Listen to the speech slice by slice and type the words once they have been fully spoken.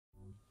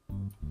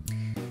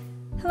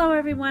Hello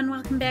everyone,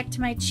 welcome back to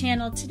my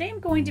channel. Today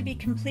I'm going to be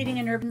completing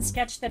an urban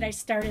sketch that I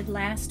started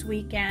last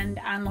weekend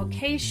on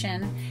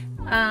location.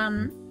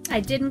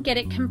 I didn't get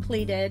it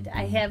completed.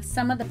 I have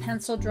some of the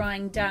pencil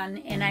drawing done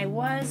and I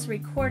was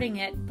recording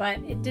it, but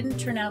it didn't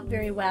turn out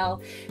very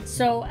well.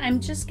 So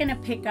I'm just going to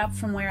pick up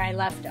from where I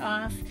left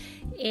off.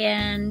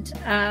 And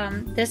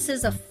this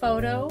is a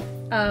photo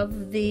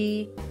of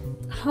the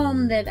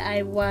home that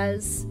I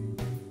was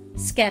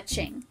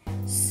sketching.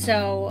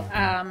 So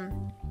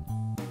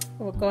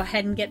we'll go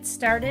ahead and get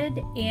started,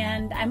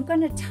 and I'm going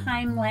to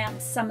time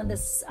lapse some of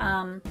this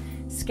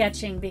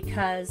sketching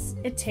because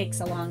it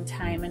takes a long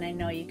time and I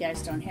know you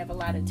guys don't have a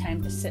lot of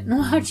time to sit and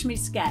watch me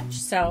sketch.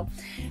 So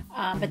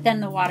but then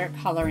the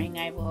watercoloring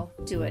I will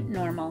do at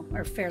normal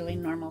or fairly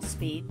normal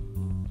speed.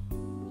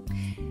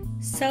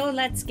 So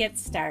let's get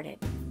started.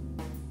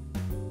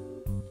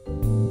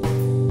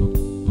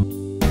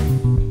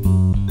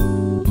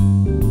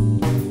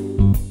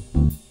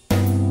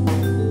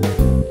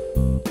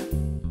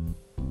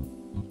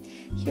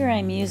 Here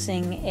I'm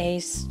using a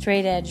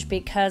straight edge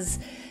because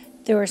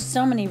there were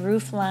so many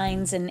roof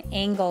lines and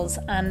angles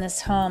on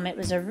this home. It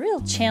was a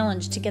real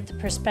challenge to get the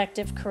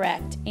perspective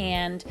correct,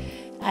 and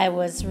I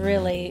was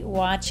really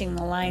watching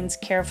the lines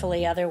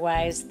carefully,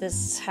 otherwise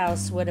this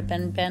house would have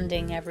been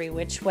bending every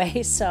which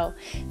way, so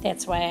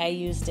that's why I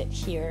used it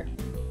here.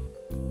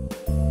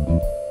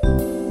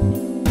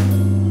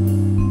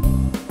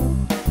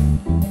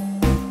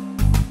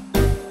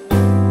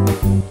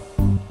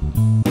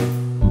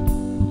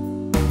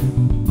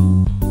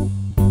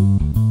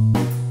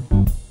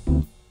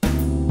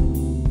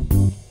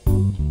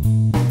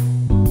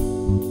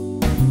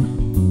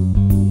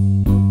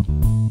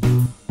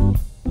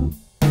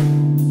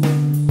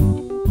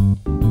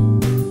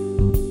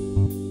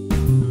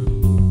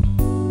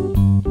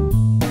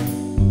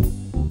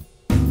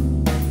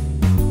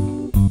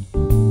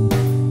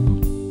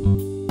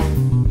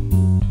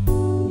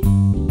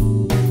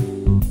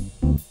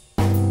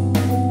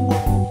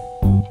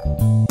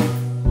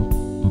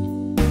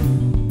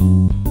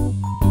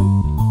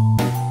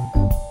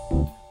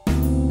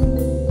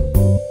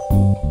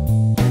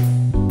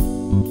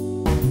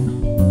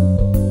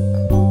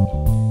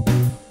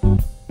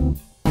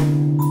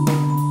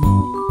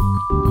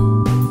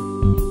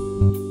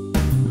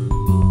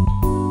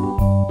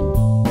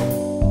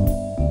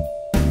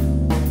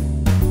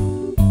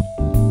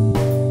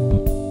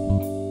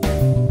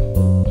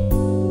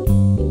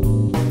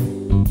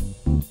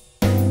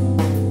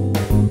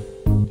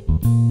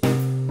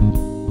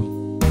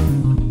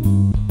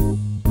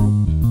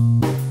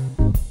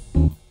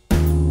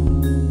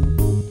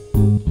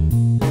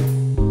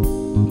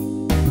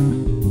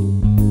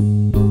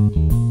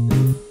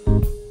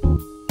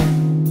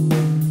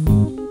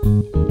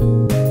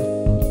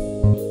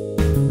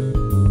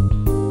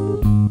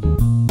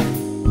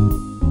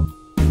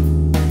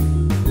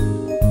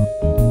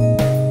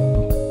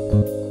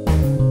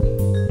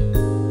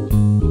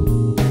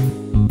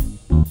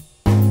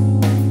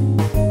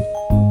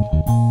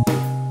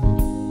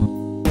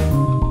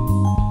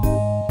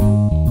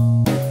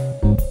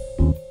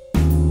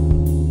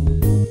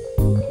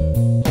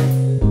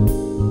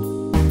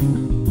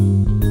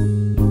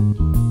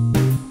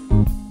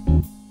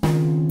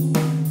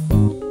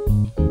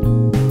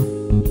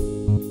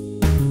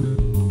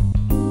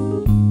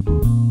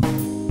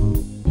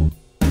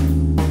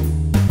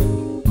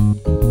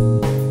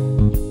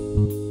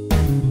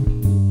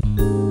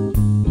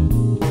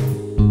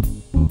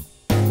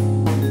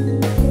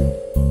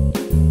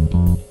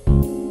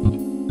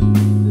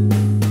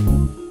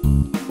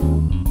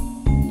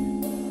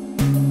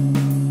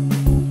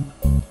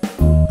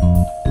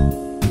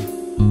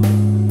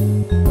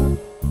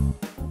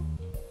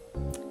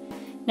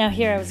 Now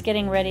here I was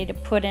getting ready to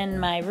put in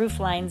my roof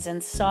lines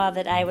and saw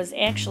that I was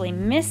actually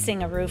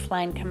missing a roof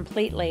line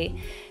completely.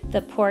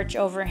 The porch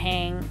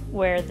overhang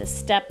where the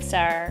steps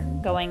are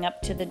going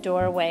up to the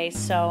doorway,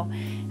 so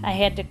I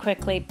had to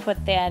quickly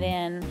put that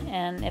in,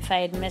 and if I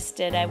had missed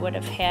it I would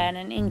have had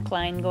an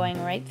incline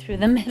going right through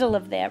the middle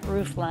of that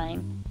roof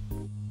line.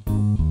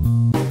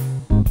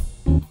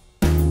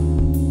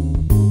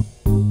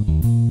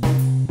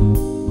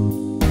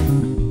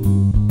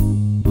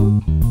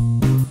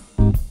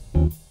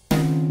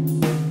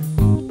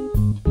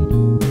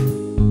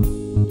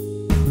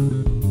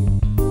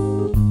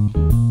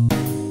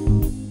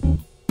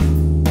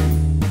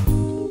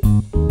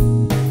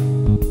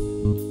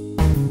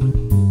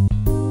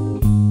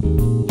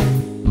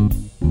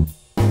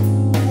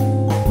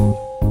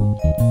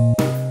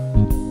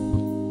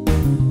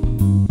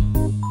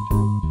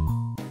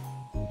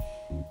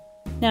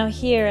 Now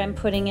here I'm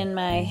putting in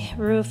my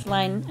roof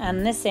line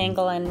on this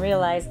angle and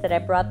realized that I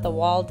brought the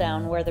wall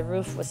down where the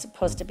roof was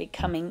supposed to be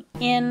coming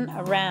in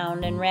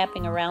around and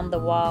wrapping around the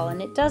wall, and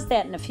it does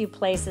that in a few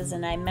places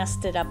and I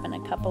messed it up in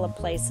a couple of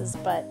places,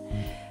 but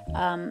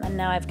and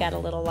now I've got a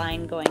little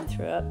line going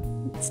through it.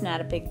 It's not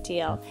a big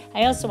deal.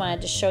 I also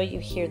wanted to show you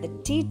here the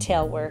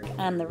detail work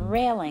on the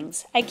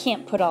railings. I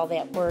can't put all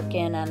that work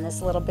in on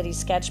this little bitty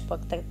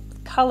sketchbook. The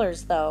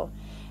colors though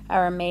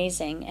are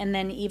amazing. And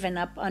then even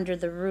up under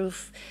the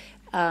roof,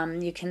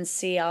 you can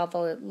see all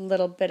the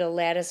little bit of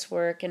lattice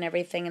work and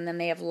everything, and then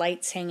they have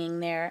lights hanging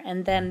there.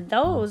 And then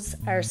those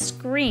are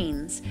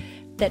screens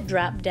that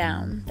drop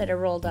down, that are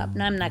rolled up.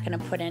 And I'm not going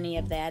to put any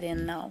of that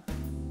in though.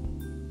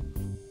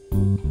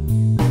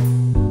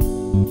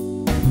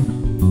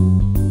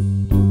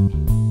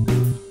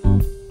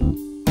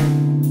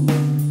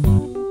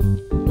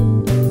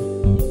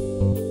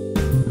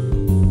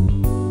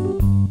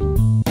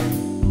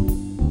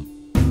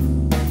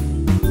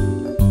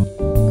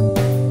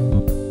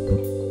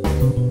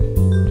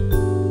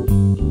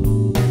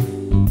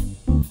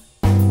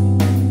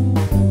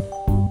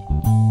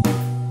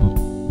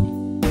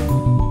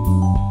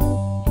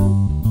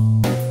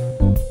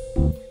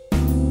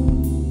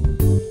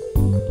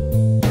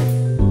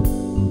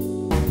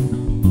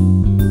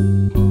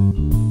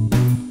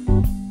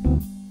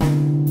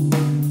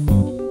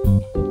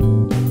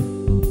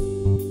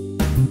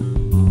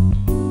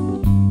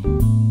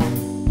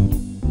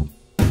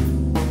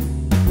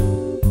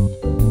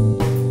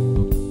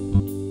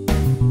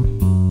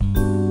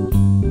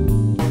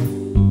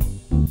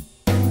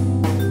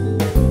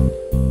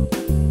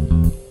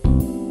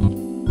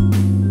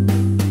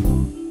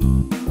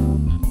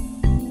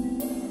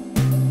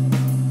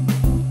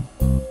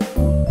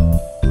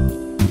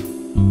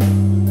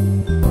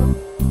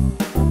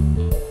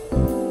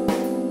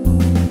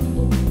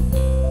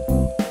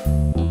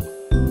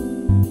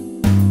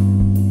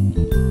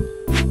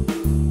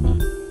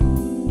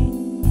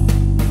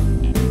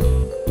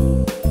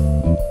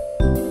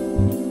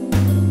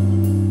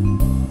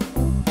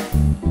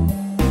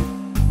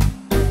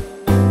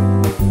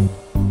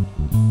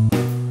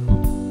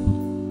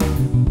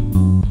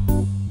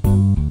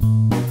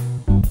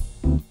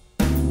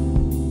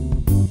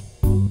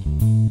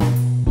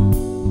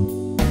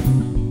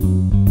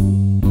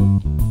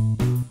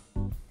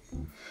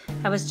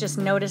 I was just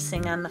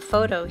noticing on the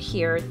photo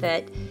here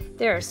that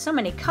there are so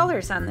many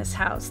colors on this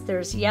house.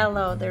 There's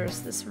yellow,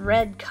 there's this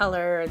red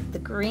color, the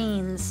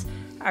greens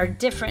are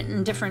different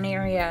in different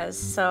areas,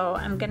 so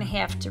I'm going to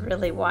have to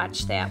really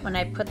watch that when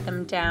I put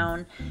them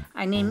down.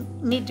 I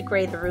need to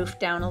gray the roof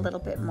down a little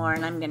bit more,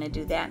 and I'm going to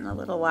do that in a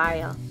little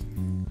while.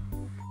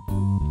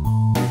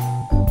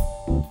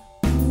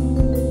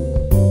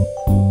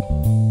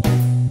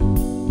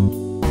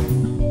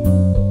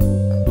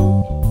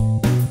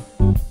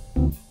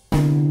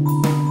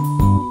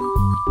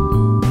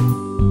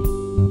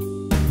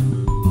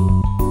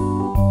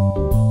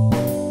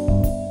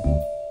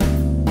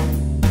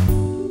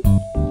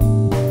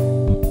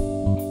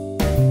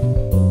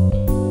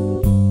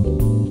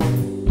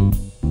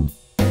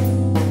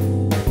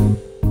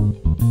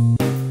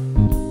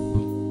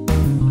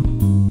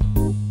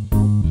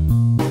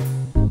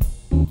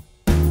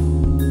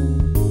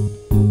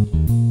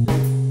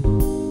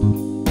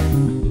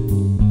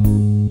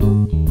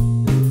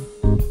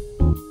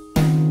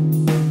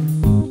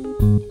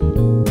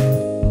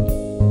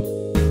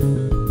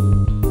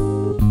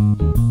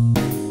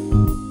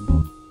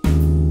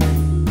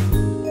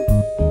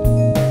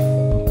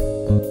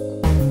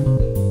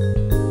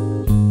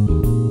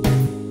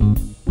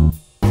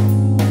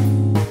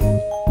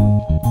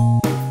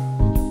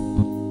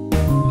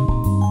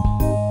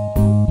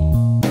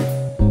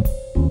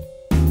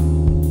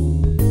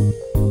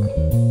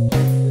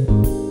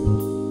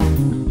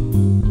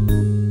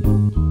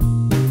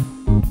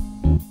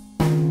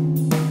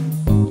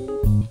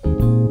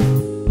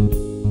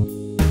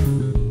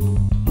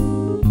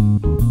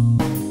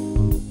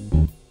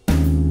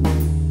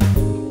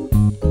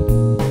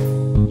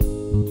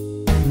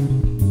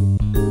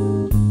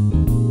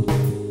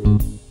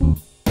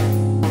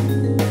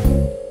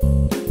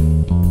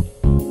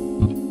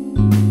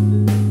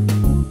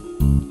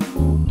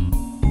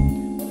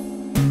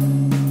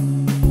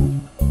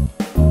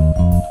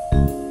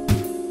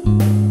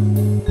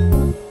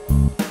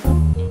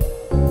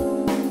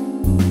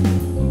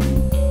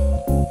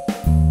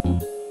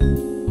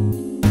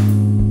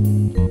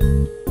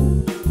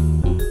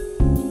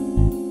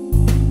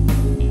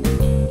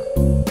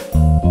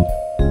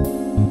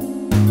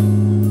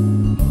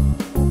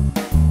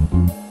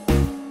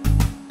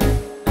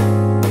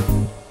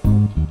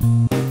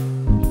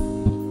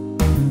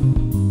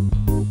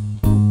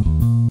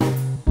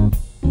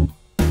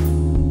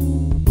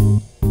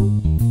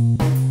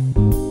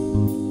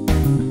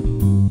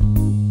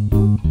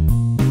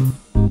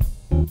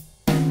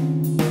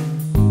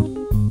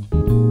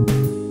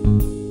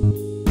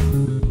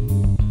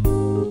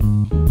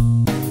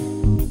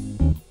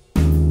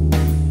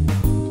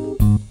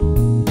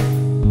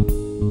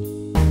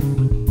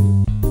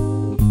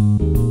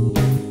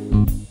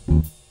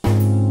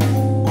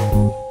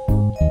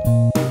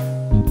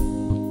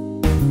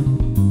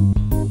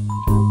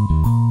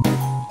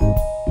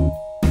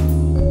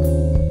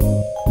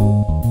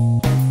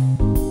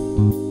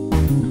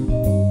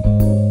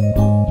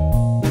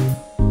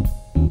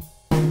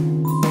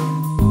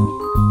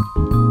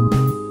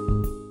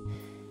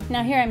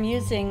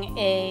 using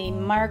a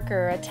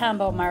marker, a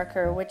Tombow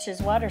marker, which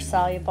is water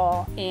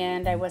soluble,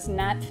 and I was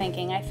not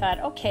thinking. I thought,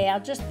 okay, I'll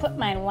just put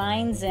my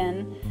lines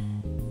in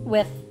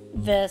with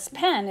this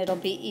pen. It'll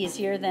be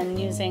easier than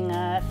using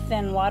a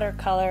thin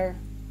watercolor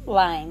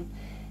line.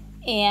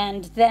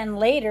 And then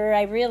later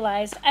I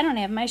realized I don't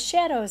have my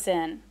shadows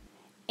in.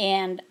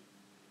 And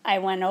I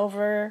went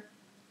over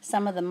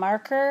some of the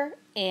marker,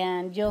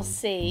 and you'll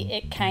see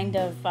it kind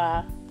of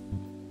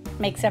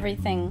makes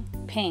everything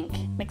pink,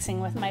 mixing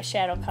with my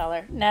shadow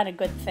color. Not a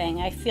good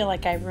thing. I feel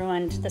like I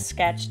ruined the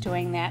sketch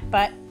doing that,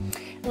 but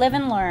live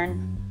and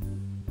learn.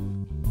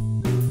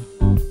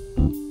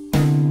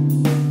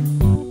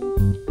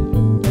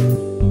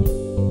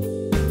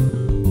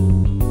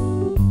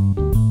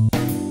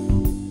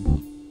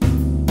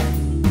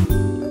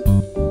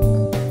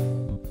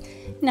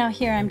 Now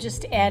here I'm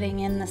just adding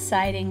in the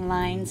siding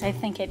lines. I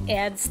think it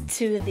adds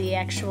to the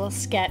actual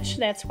sketch.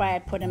 That's why I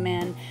put them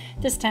in.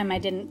 This time I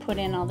didn't put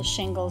in all the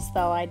shingles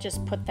though. I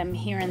just put them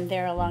here and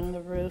there along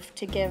the roof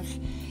to give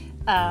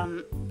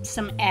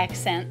some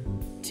accent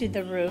to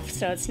the roof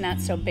so it's not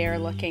so bare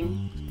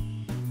looking.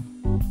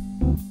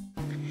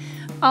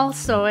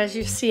 Also, as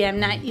you see, I'm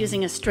not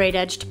using a straight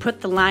edge to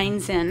put the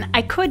lines in.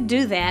 I could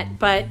do that,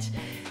 but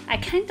I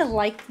kind of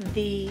like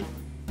the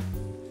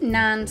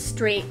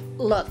non-straight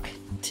look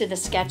to the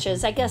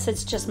sketches. I guess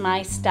it's just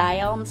my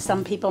style.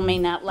 Some people may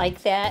not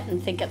like that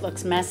and think it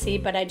looks messy,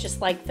 but I just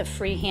like the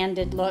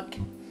free-handed look.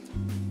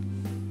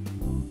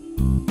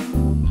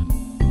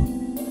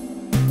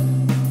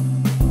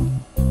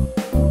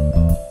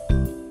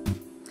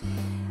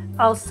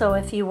 Also,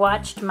 if you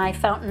watched my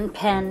fountain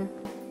pen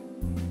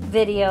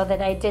video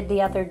that I did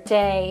the other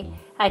day,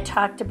 I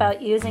talked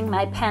about using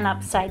my pen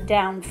upside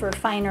down for a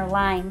finer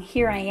line.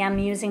 Here I am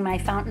using my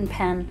fountain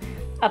pen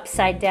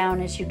upside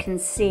down, as you can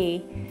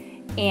see,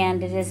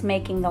 and it is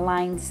making the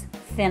lines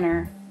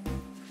thinner.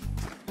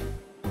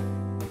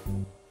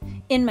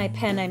 In my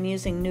pen I'm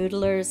using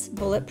Noodlers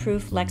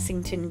Bulletproof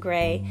Lexington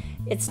Gray.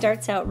 It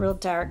starts out real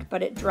dark,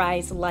 but it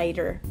dries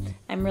lighter.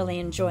 I'm really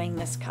enjoying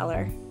this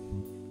color.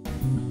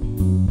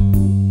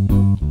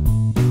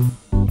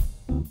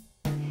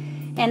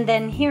 And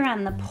then here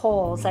on the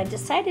poles, I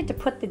decided to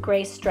put the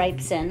gray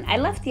stripes in. I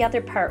left the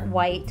other part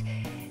white.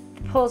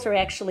 The poles are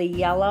actually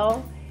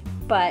yellow,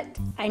 but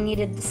I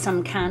needed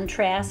some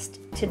contrast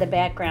to the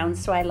background,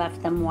 so I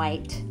left them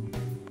white.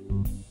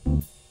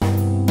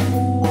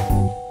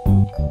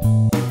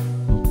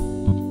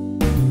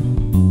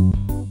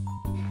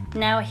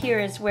 Now here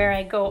is where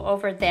I go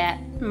over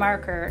that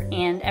marker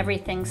and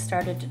everything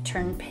started to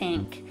turn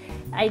pink.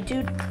 I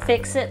do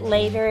fix it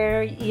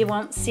later. You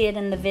won't see it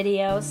in the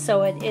video,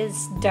 so it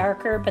is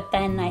darker, but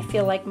then I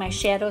feel like my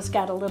shadows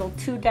got a little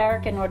too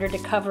dark in order to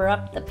cover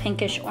up the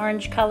pinkish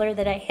orange color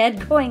that I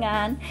had going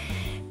on.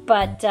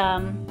 But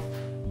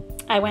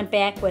I went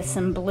back with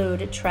some blue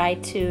to try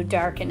to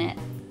darken it.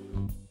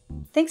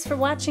 Thanks for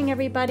watching,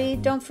 everybody.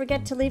 Don't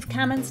forget to leave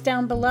comments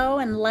down below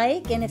and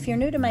like. And if you're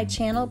new to my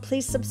channel,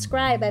 please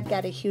subscribe. I've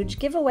got a huge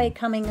giveaway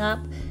coming up.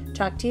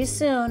 Talk to you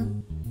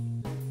soon.